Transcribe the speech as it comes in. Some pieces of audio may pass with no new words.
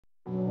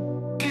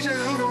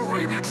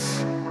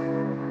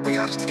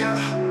got it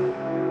together.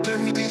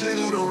 Let me DJ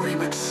LUDO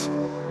Remix.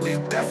 We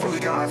definitely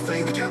got our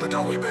thing together,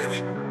 don't we,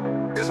 baby?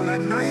 Isn't that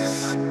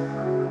nice?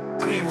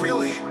 I mean,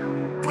 really,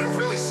 when I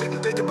really sit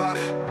and think about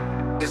it,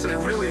 isn't it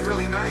really,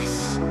 really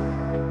nice?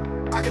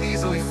 I can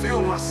easily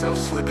feel myself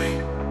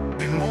slipping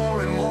in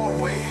more and more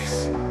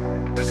ways.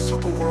 This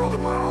super world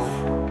of my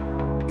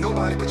own.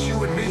 Nobody but you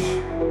and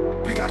me.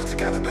 We got it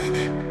together,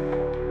 baby.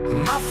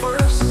 My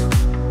first,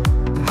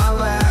 my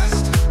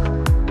last,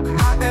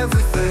 my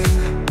everything.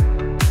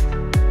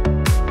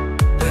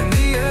 And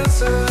the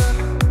answer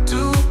to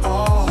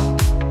all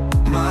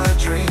my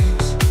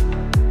dreams.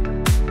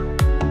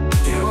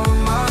 You're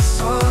my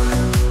sun,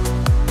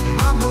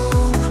 my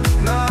moon,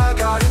 my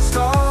guiding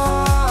star.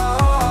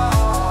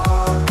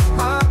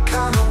 My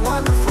kind of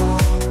wonderful,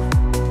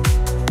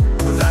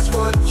 that's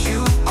what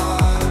you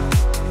are.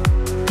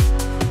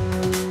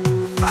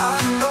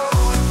 I know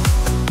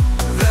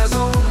there's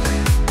only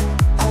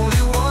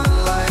one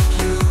like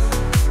you.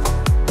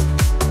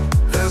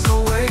 There's no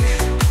way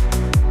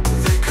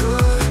they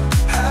could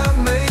have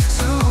made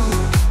two.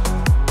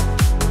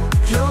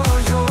 You're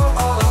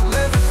all I'm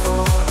living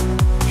for.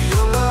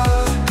 Your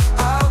love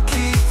I'll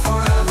keep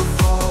forever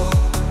for.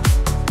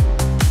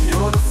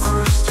 You're the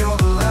first, you're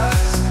the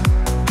last,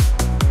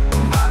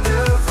 my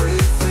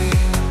everything.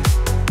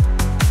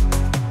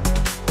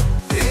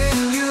 In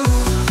you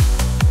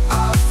I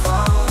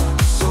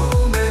found so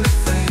many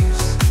things.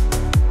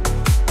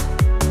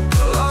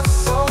 Love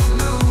so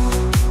new,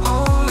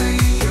 only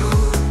you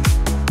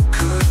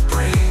could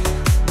bring.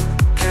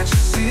 Can't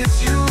you see it's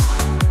you?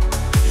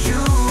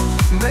 You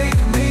make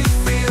me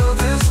feel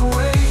this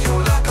way.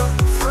 You're like a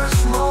fresh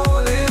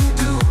morning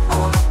dew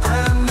on a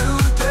brand new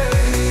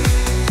day.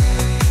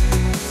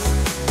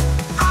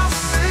 I'll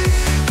see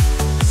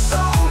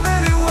so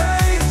many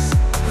ways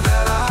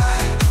that I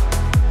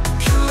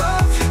can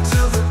love you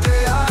till the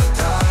day I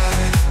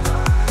die.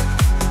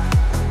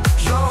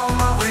 You're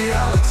my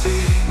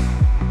reality,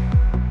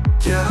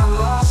 yeah, I'm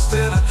lost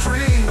in a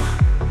dream.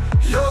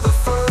 You're the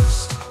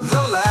first,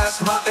 the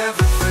last, my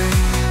everything.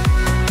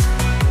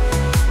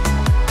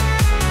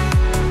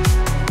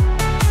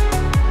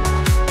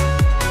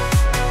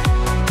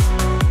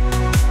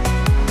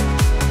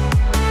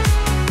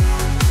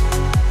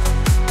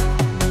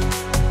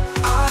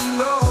 I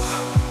know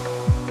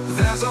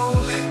there's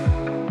only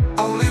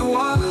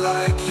one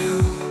like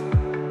you.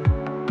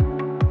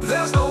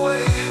 There's no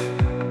way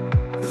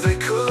they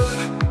could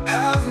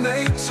have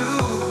made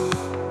two.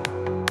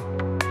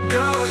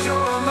 Girl, you're